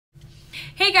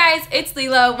Hey guys, it's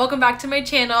Lila. Welcome back to my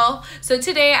channel. So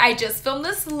today I just filmed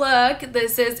this look.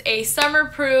 This is a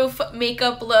summer-proof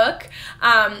makeup look.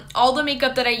 All the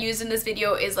makeup that I use in this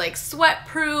video is like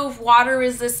sweat-proof,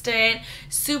 water-resistant,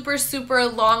 super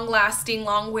long-lasting,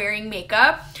 long-wearing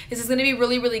makeup. This is going to be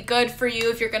really good for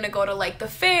you if you're going to go to like the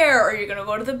fair, or you're going to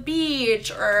go to the beach,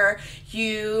 or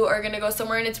you are going to go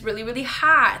somewhere and it's really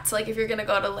hot. Like if you're going to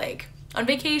go to like on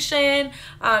vacation,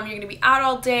 you're gonna be out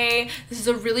all day. This is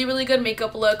a really good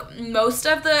makeup look. Most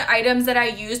of the items that I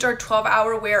used are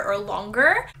 12-hour wear or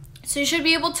longer, so you should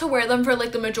be able to wear them for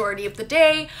like the majority of the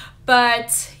day.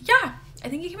 But yeah, I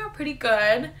think it came out pretty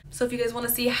good. So if you guys want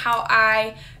to see how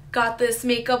I got this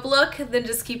makeup look, then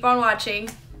just keep on watching.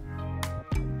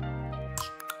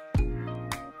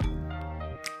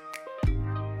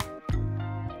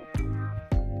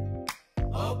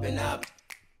 Open up.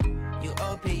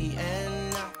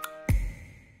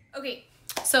 Okay,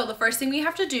 so the first thing we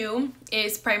have to do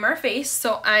is prime our face.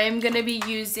 So I'm going to be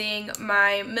using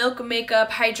my Milk Makeup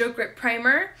Hydro Grip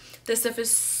Primer. This stuff is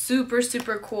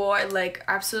super cool. I like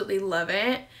absolutely love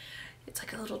it. It's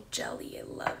like a little jelly. I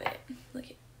love it. Look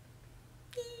at it.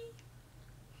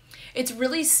 It's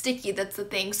really sticky, that's the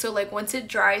thing. So like once it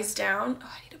dries down,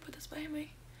 oh, I need to put this behind my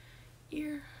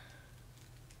ear.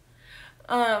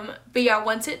 But yeah,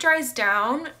 once it dries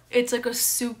down, it's like a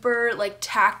super like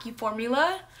tacky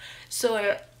formula, so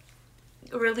it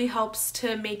really helps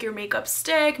to make your makeup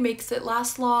stick, makes it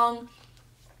last long.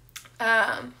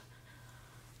 And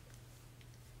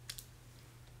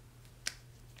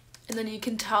then you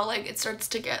can tell like it starts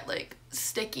to get like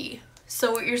sticky.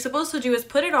 So what you're supposed to do is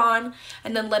put it on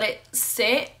and then let it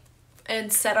sit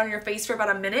and set on your face for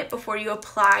about a minute before you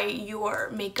apply your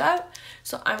makeup.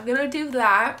 So I'm gonna do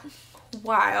that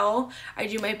while I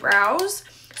do my brows.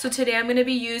 So today I'm going to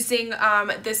be using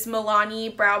this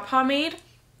Milani brow pomade.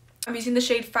 I'm using the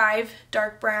shade 5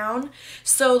 dark brown.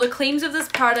 So the claims of this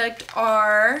product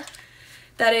are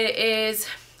that it is,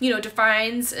 you know,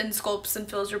 defines and sculpts and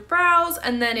fills your brows,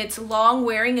 and then it's long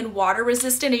wearing and water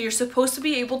resistant, and you're supposed to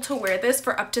be able to wear this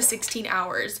for up to 16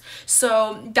 hours.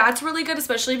 So that's really good,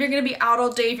 especially if you're going to be out all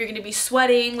day, if you're going to be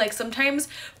sweating. Like sometimes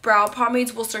brow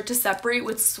pomades will start to separate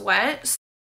with sweat.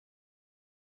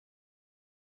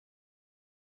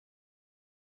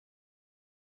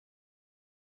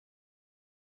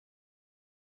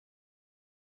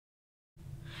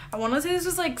 I want to say this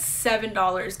was like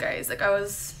 $7, guys. Like I'm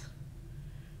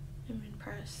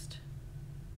impressed.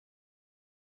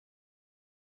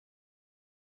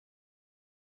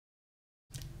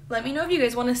 Let me know if you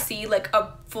guys want to see like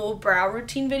a full brow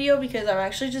routine video, because I'm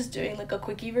actually just doing like a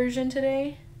quickie version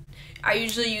today. I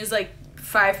usually use like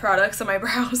 5 products on my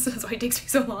brows. That's why it takes me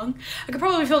so long. I could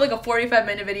probably film like a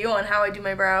 45-minute video on how I do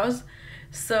my brows.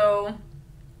 So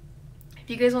if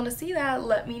you guys want to see that,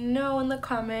 let me know in the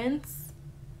comments.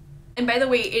 And by the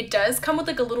way, it does come with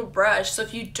like a little brush, so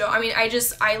if you don't, I mean,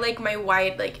 I like my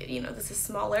wide, like, you know, this is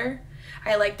smaller.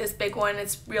 I like this big one.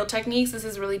 It's Real Techniques. This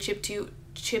is really cheap too.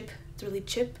 It's really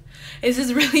cheap. This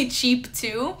is really cheap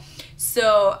too.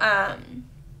 So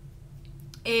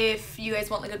if you guys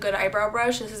want like a good eyebrow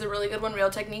brush, this is a really good one, Real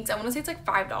Techniques. I want to say it's like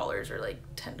 $5 or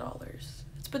like $10.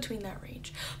 It's between that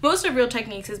range. Most of Real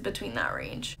Techniques is between that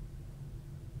range.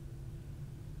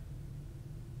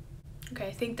 Okay,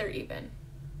 I think they're even.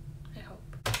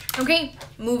 Okay,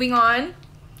 moving on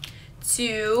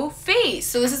to face.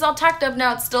 So this is all tacked up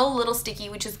now. It's still a little sticky,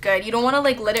 which is good. You don't want to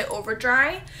like let it over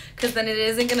dry, because then it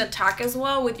isn't going to tack as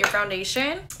well with your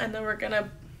foundation. And then we're going to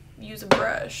use a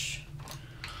brush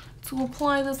to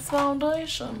apply this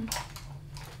foundation.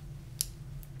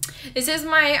 This is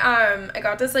my, I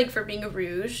got this like for being a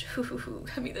rouge.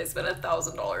 I mean, I spent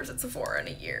 $1,000 at Sephora in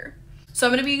a year. So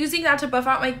I'm going to be using that to buff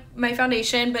out my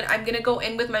foundation, but I'm going to go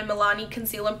in with my Milani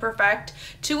Conceal and Perfect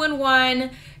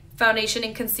 2-in-1 foundation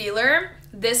and concealer.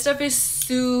 This stuff is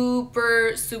super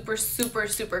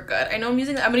good. I know I'm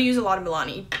going to use a lot of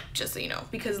Milani, just so you know,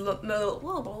 because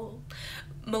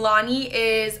Milani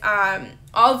is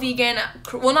all vegan.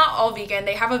 Well, not all vegan.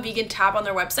 They have a vegan tab on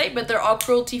their website, but they're all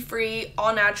cruelty-free,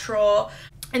 all natural.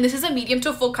 And this is a medium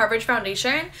to full coverage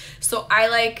foundation, so I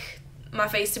like my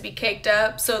face to be caked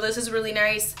up, so this is really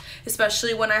nice,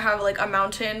 especially when I have like a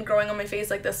mountain growing on my face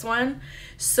like this one.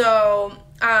 So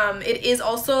it is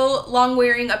also long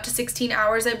wearing, up to 16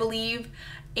 hours I believe,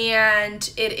 and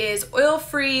it is oil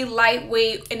free,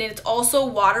 lightweight, and it's also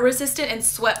water resistant and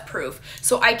sweat proof.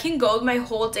 So I can go my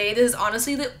whole day. This is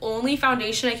honestly the only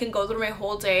foundation I can go through my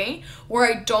whole day where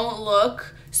I don't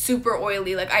look super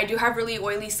oily. Like I do have really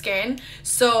oily skin,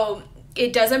 so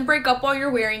It doesn't break up while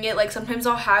you're wearing it. Like sometimes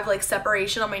I'll have like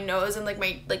separation on my nose and like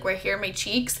my right here, my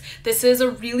cheeks. This is a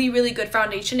really, really good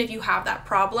foundation if you have that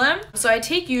problem. So I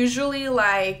take usually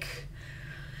like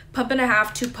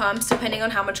 1.5 to 2 pumps depending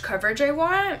on how much coverage I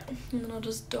want. And then I'll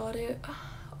just dot it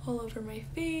all over my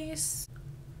face.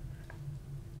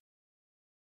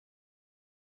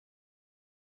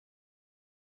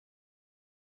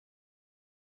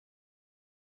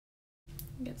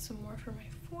 Get some more for my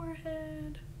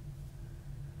forehead.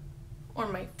 Or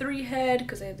my 3 head,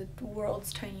 because I have the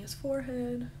world's tiniest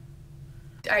forehead.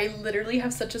 I literally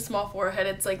have such a small forehead.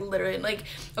 It's like literally like,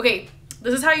 okay,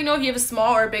 this is how you know if you have a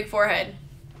small or a big forehead.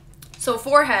 So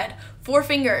forehead, 4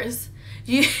 fingers.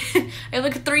 I have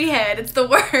like a 3 head. It's the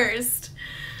worst.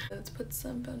 Let's put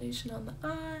some foundation on the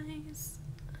eyes.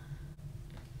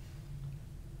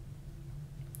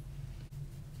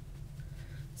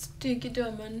 Stick it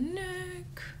down my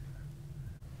neck.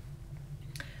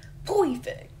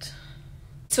 Perfect.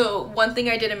 So one thing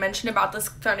I didn't mention about this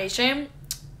foundation,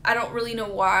 I don't really know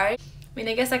why. I mean,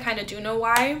 I guess I kind of do know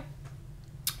why.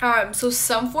 So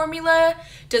some formula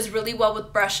does really well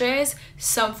with brushes.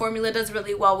 Some formula does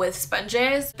really well with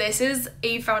sponges. This is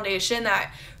a foundation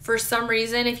that for some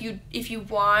reason, if you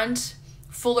want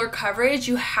fuller coverage,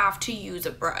 you have to use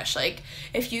a brush. Like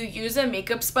if you use a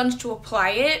makeup sponge to apply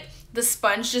it, the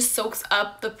sponge just soaks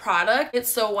up the product.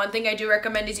 So one thing I do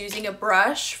recommend is using a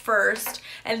brush first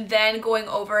and then going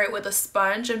over it with a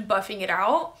sponge and buffing it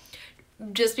out.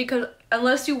 Just because,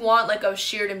 unless you want like a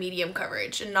sheer to medium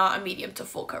coverage and not a medium to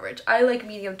full coverage. I like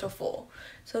medium to full.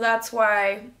 So that's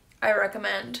why I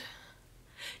recommend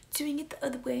doing it the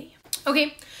other way.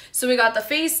 Okay, so we got the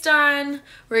face done.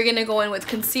 We're gonna go in with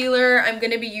concealer. I'm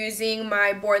gonna be using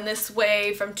my Born This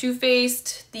Way from Too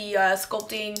Faced, the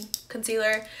sculpting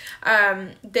concealer.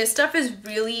 This stuff is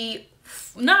really,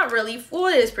 not really, well,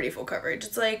 it is pretty full coverage.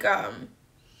 It's like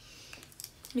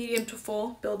medium to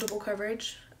full buildable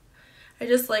coverage. I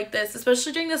just like this,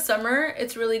 especially during the summer.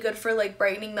 It's really good for like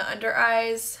brightening the under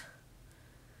eyes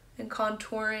and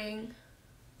contouring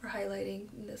or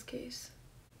highlighting in this case.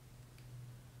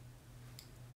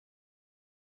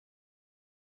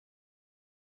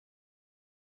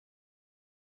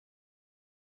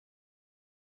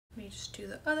 Let me just do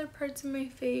the other parts of my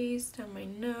face, down my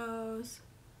nose.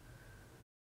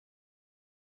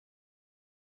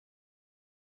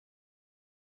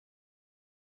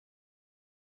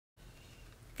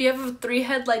 If you have a 3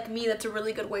 head like me, that's a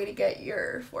really good way to get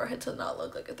your forehead to not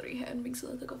look like a 3 head. Makes it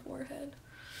look like a 4 head.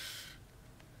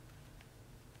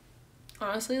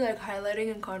 Honestly, like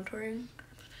highlighting and contouring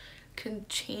can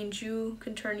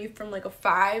turn you from like a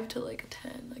 5 to like a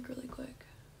 10, like really quick.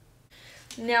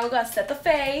 Now we gotta set the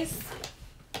face.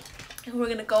 And we're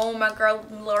gonna go with my girl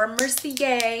Laura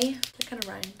Mercier. That kind of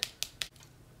rhymed.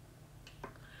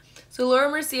 So Laura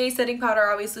Mercier setting powder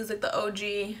obviously is like the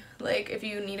OG. Like if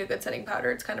you need a good setting powder,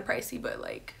 it's kind of pricey, but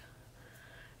like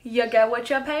you get what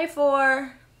you pay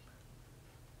for.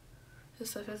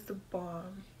 This stuff is the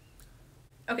bomb.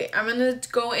 Okay, I'm gonna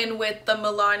go in with the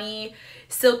Milani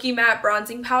Silky Matte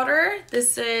Bronzing Powder.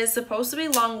 This is supposed to be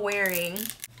long wearing.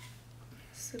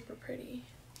 Super pretty.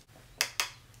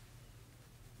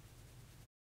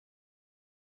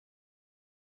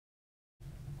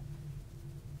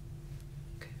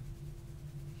 Okay.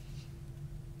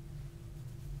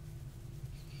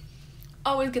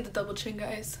 Always get the double chin,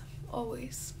 guys.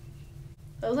 Always.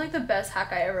 That was like the best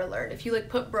hack I ever learned. If you like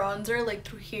put bronzer like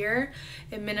through here,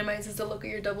 it minimizes the look of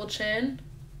your double chin.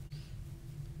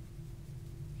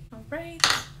 All right.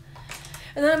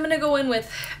 And then I'm gonna go in with,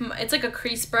 it's like a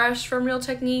crease brush from Real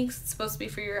Techniques. It's supposed to be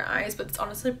for your eyes, but it's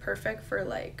honestly perfect for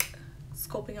like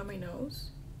sculpting on my nose.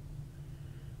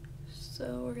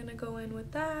 So we're gonna go in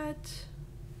with that.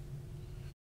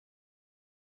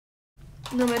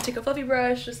 And then I'm gonna take a fluffy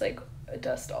brush, just like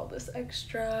dust all this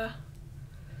extra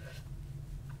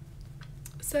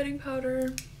setting powder.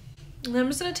 And then I'm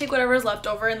just gonna take whatever's left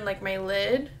over in like my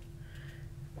lid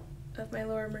of my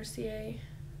Laura Mercier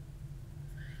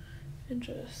and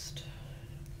just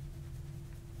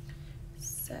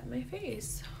set my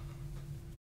face.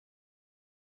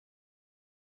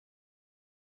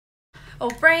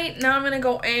 All right, now I'm gonna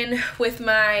go in with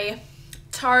my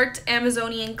Tarte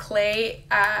Amazonian Clay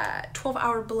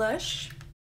 12-Hour Blush.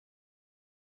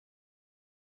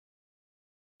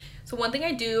 So one thing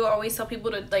I do always tell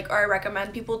people to like, or I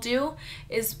recommend people do,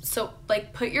 is so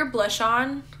like put your blush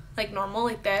on like normal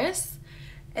like this,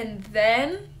 and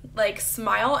then like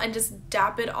smile and just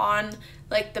dab it on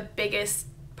like the biggest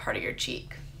part of your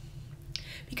cheek.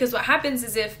 Because what happens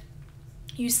is if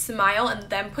you smile and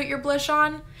then put your blush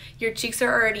on, your cheeks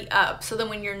are already up. So then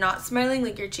when you're not smiling,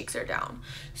 like your cheeks are down.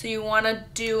 So you want to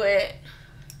do it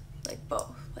like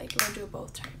both. Like you want to do it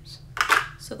both times.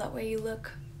 So that way you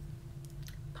look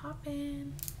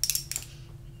poppin'.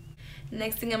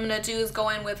 Next thing I'm going to do is go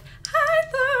in with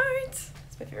highlights.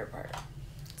 It's my favorite part.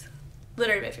 It's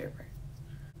literally my favorite part.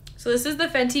 So this is the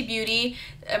Fenty Beauty.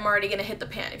 I'm already gonna hit the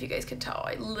pan if you guys can tell.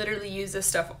 I literally use this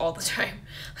stuff all the time.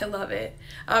 I love it.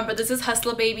 But this is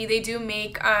Hustler Baby. They do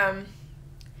make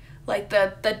like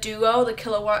the duo, the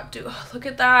Killawatt duo. Oh, look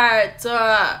at that. Oh,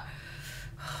 I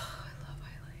love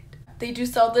highlight. They do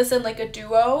sell this in like a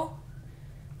duo,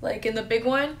 like in the big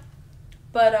one.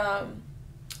 But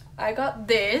I got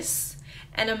this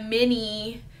and a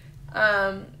mini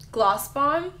gloss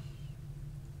bomb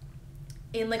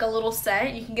in like a little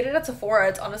set. You can get it at Sephora.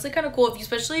 It's honestly kind of cool,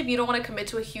 especially if you don't want to commit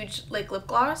to a huge like lip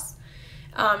gloss.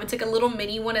 It's like a little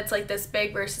mini one. It's like this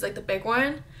big versus like the big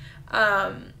one.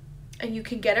 And you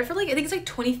can get it for like, I think it's like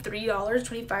 $23,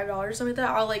 $25, something like that.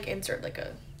 I'll like insert like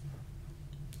a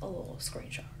little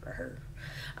screenshot for her.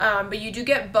 But you do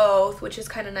get both, which is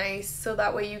kind of nice. So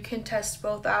that way you can test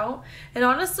both out. And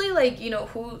honestly, like, you know,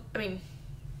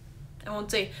 I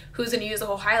won't say who's gonna use the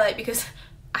whole highlight because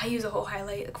I use a whole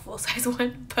highlight, like a full-size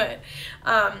one, but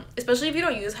especially if you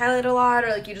don't use highlight a lot, or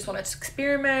like you just want to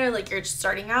experiment, or like you're just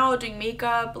starting out doing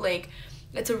makeup, like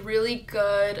it's a really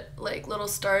good like little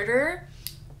starter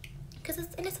because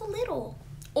it's so little.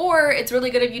 Or it's really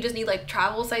good if you just need like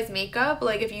travel size makeup,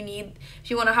 like if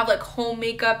you want to have like home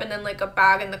makeup and then like a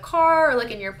bag in the car or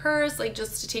like in your purse, like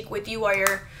just to take with you while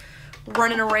you're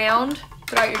running around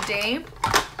throughout your day.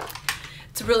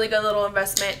 It's a really good little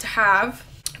investment to have.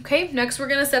 Okay, next we're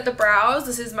gonna set the brows.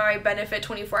 This is my Benefit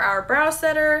 24-hour brow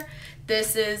setter.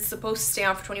 This is supposed to stay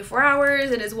on for 24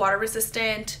 hours. It is water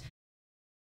resistant.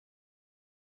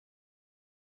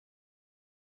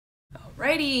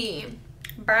 Alrighty,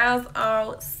 brows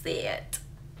all set.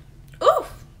 Ooh!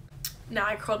 Now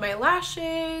I curled my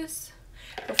lashes.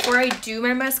 Before I do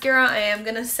my mascara, I am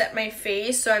gonna set my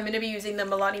face. So I'm gonna be using the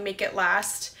Milani Make It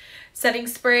Last setting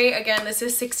spray. Again, this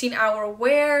is 16-hour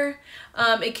wear.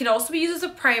 It can also be used as a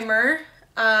primer.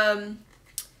 And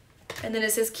then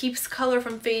it says keeps color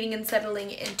from fading and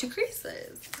settling into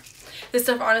creases. This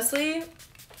stuff honestly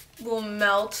will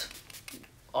melt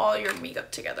all your makeup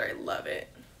together. I love it.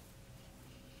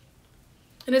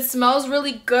 And it smells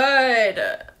really good.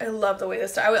 I love the way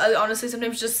this stuff. I honestly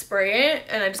sometimes just spray it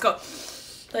and I just go,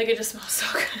 like, it just smells so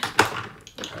good.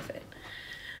 I love it.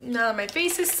 Now that my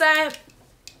face is set,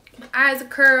 my eyes are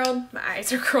curled,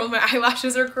 my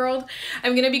eyelashes are curled,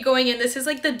 I'm gonna be going in. This is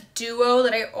like the duo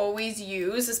that I always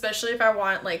use, especially if I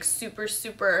want like super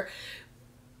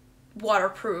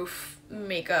waterproof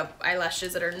makeup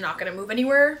eyelashes that are not gonna move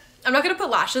anywhere. I'm not gonna put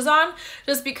lashes on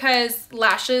just because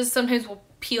lashes sometimes will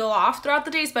peel off throughout the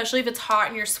day, especially if it's hot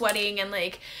and you're sweating and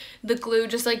like the glue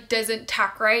just like doesn't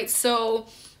tack right. So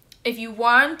if you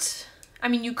want, I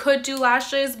mean, you could do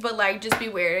lashes, but like just be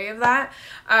wary of that.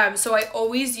 So I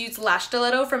always use Lash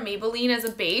Stiletto from Maybelline as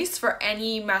a base for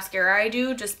any mascara I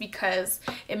do, just because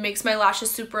it makes my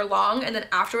lashes super long. And then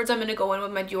afterwards I'm gonna go in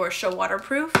with my Diorshow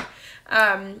waterproof,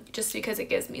 just because it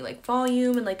gives me like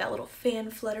volume and like that little fan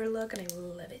flutter look, and I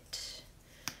love it.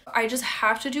 I just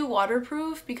have to do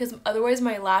waterproof because otherwise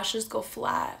my lashes go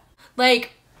flat.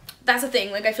 Like, that's the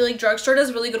thing. Like, I feel like drugstore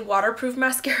does really good waterproof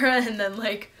mascara, and then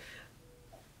like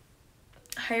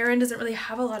higher end doesn't really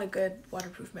have a lot of good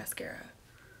waterproof mascara.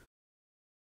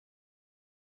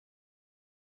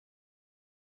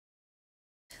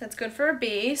 That's good for a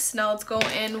base. Now let's go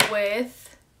in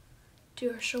with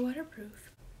Diorshow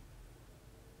waterproof.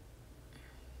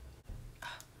 Oh,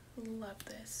 love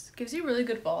this. Gives you really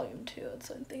good volume too. That's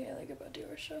one thing I like about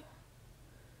Diorshow.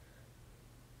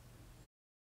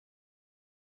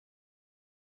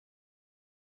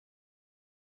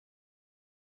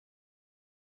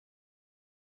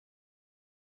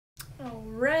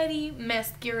 Alrighty,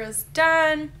 mascara's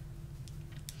done.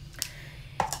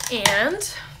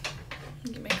 And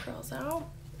get my curls out.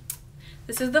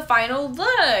 This is the final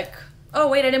look. Oh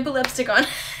wait, I didn't put lipstick on.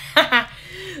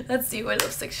 Let's see, what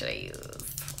lipstick should I use?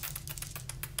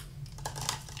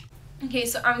 Okay,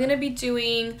 so I'm gonna be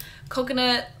doing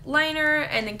coconut liner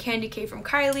and then Candy K from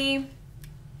Kylie,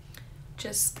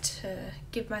 just to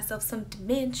give myself some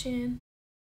dimension.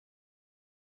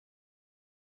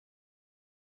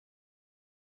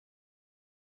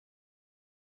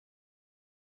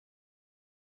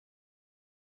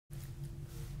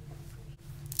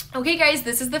 Okay guys,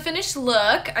 this is the finished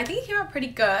look. I think it came out pretty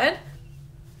good.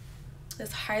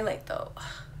 This highlight though.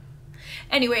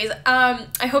 Anyways,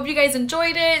 I hope you guys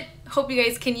enjoyed it. Hope you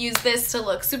guys can use this to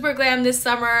look super glam this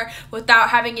summer without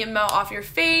having it melt off your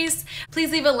face.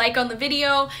 Please leave a like on the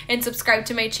video and subscribe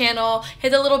to my channel.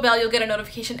 Hit the little bell, you'll get a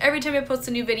notification every time I post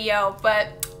a new video.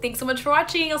 But thanks so much for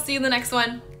watching. I'll see you in the next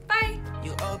one. Bye!